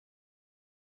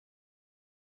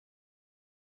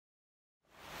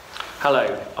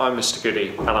Hello, I'm Mr.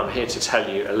 Goody and I'm here to tell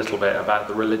you a little bit about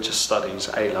the Religious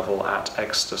Studies A-Level at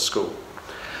Exeter School.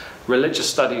 Religious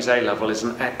Studies A-Level is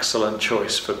an excellent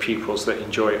choice for pupils that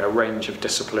enjoy a range of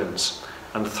disciplines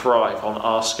and thrive on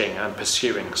asking and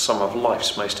pursuing some of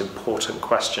life's most important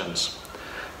questions.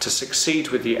 To succeed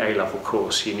with the A-Level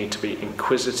course, you need to be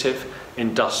inquisitive,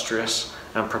 industrious,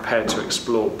 and prepared to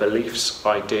explore beliefs,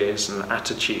 ideas, and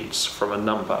attitudes from a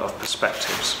number of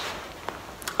perspectives.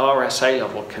 RS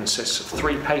A-Level consists of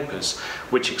 3 papers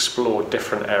which explore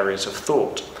different areas of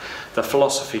thought. The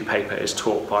philosophy paper is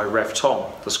taught by Rev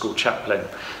Tom, the school chaplain.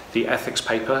 The ethics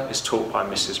paper is taught by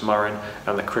Mrs. Murrin,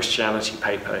 and the Christianity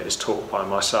paper is taught by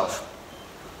myself.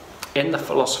 In the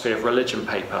philosophy of religion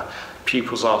paper,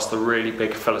 pupils ask the really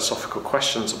big philosophical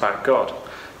questions about God.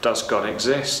 Does God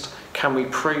exist? Can we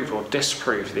prove or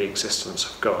disprove the existence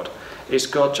of God? Is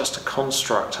God just a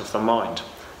construct of the mind?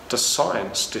 Does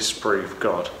science disprove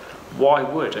God? Why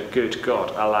would a good God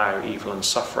allow evil and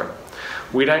suffering?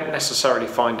 We don't necessarily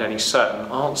find any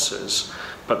certain answers,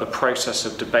 but the process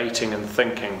of debating and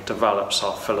thinking develops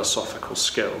our philosophical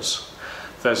skills.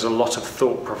 There's a lot of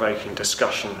thought-provoking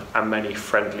discussion and many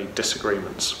friendly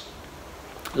disagreements.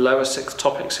 Lower 6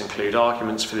 topics include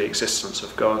arguments for the existence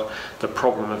of God, the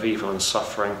problem of evil and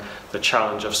suffering, the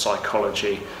challenge of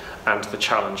psychology, and the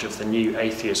challenge of the new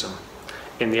atheism.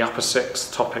 In the upper 6,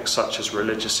 topics such as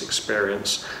religious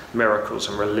experience, miracles,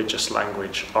 and religious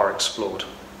language are explored.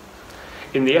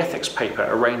 In the ethics paper,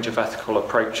 a range of ethical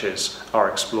approaches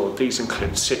are explored. These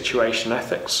include situation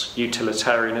ethics,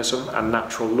 utilitarianism, and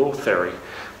natural law theory.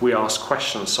 We ask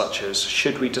questions such as,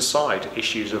 should we decide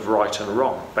issues of right and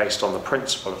wrong based on the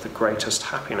principle of the greatest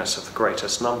happiness of the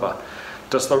greatest number?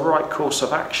 Does the right course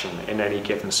of action in any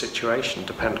given situation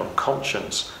depend on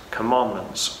conscience,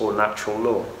 commandments, or natural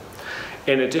law?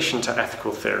 In addition to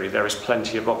ethical theory, there is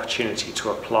plenty of opportunity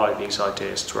to apply these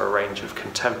ideas to a range of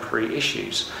contemporary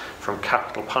issues, from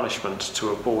capital punishment to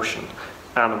abortion,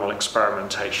 animal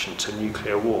experimentation to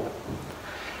nuclear war.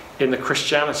 In the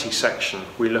Christianity section,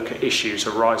 we look at issues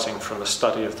arising from the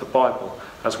study of the Bible,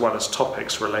 as well as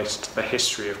topics related to the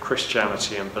history of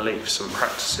Christianity and beliefs and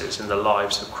practices in the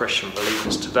lives of Christian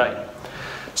believers today.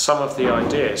 Some of the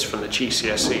ideas from the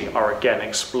GCSE are again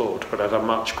explored, but at a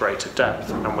much greater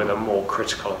depth and with a more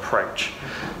critical approach.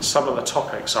 Some of the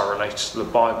topics are related to the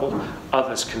Bible,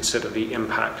 others consider the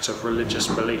impact of religious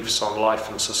beliefs on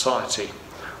life and society.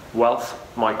 Wealth,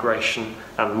 migration,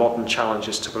 and modern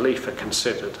challenges to belief are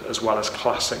considered, as well as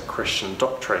classic Christian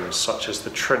doctrines such as the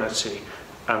Trinity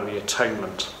and the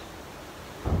Atonement.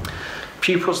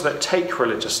 Pupils that take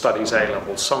Religious Studies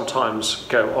A-Level sometimes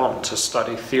go on to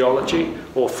study theology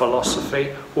or philosophy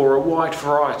or a wide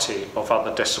variety of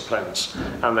other disciplines,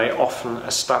 and they often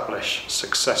establish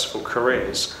successful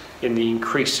careers in the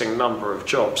increasing number of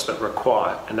jobs that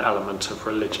require an element of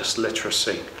religious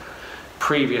literacy.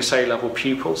 Previous A-Level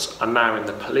pupils are now in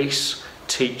the police,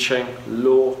 teaching,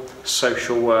 law,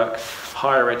 social work,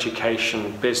 higher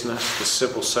education, business, the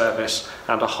civil service,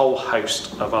 and a whole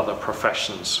host of other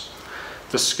professions.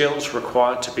 The skills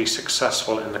required to be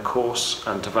successful in the course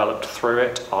and developed through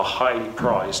it are highly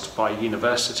prized by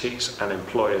universities and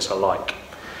employers alike.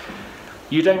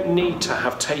 You don't need to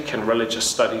have taken Religious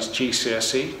Studies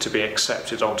GCSE to be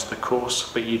accepted onto the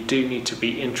course, but you do need to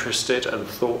be interested and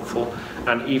thoughtful,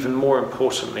 and even more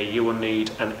importantly, you will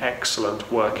need an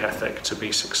excellent work ethic to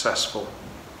be successful.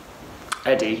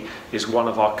 Eddie is one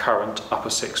of our current upper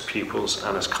 6 pupils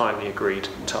and has kindly agreed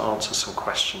to answer some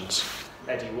questions.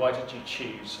 Eddie, why did you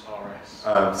choose RS?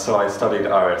 So I studied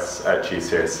RS at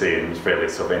GCSE and was really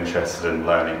sort of interested in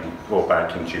learning, well,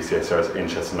 back in GCSE I was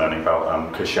interested in learning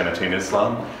about Christianity and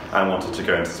Islam, and wanted to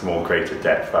go into some more greater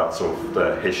depth about sort of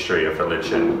the history of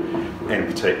religion in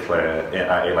particular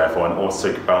at A-Level, and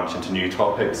also branch into new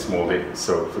topics, more the,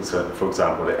 so for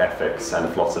example the ethics and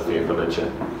the philosophy of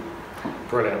religion.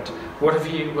 Brilliant. What have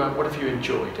you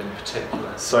enjoyed in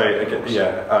particular? So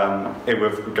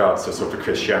with regards to sort of the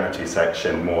Christianity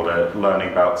section, more the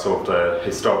learning about sort of the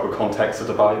historical context of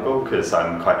the Bible, because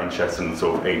I'm quite interested in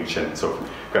sort of ancient sort of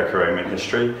Greco-Roman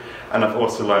history, and I've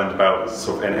also learned about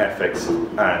sort of in ethics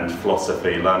and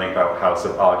philosophy, learning about how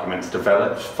sort of arguments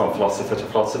developed from philosopher to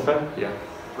philosopher. Yeah,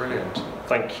 brilliant.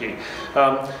 Thank you.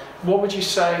 What would you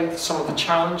say some of the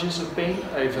challenges have been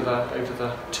over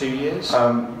the 2 years?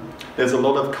 There's a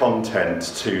lot of content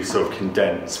to sort of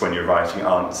condense when you're writing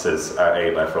answers at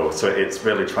A-Level, so it's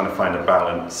really trying to find a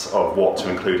balance of what to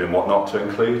include and what not to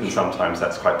include, and sometimes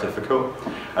that's quite difficult.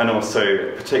 And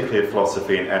also, particularly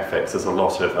philosophy and ethics, there's a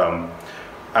lot of,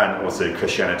 and also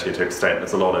Christianity to an extent,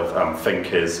 there's a lot of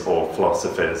thinkers or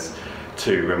philosophers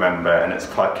to remember, and it's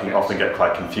can often get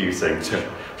quite confusing to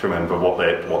remember what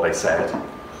they said.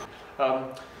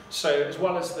 So as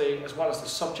well as the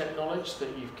subject knowledge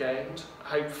that you've gained,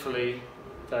 hopefully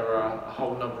there are a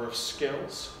whole number of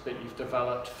skills that you've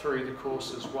developed through the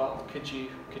course as well. Could you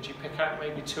pick out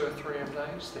maybe 2 or 3 of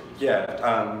those that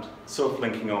you've sort of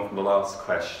linking on from the last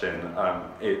question,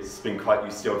 it's been quite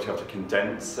useful to be able to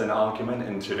condense an argument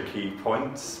into the key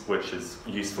points, which is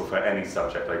useful for any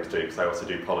subject I do, because I also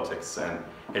do politics and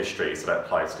history, so that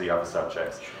applies to the other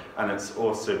subjects. Sure. And it's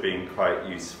also been quite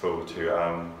useful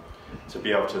to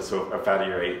be able to sort of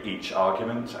evaluate each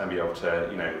argument and be able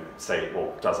to, say,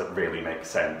 well, does it really make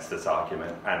sense, this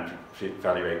argument, and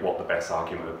evaluate what the best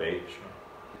argument would be.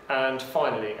 Sure. And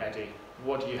finally, Eddie,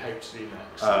 what do you hope to do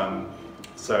next?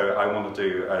 So I want to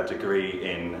do a degree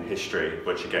in history,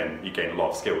 which again, you gain a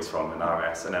lot of skills from in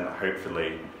RS, and then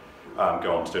hopefully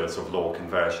go on to do a sort of law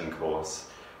conversion course,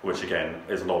 which again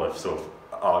is a lot of sort of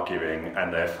arguing,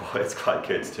 and therefore it's quite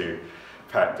good to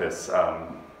practice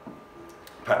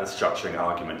structuring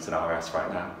arguments in RS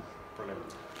right now. Brilliant.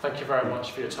 Thank you very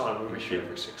much for your time. We wish you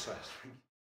every success.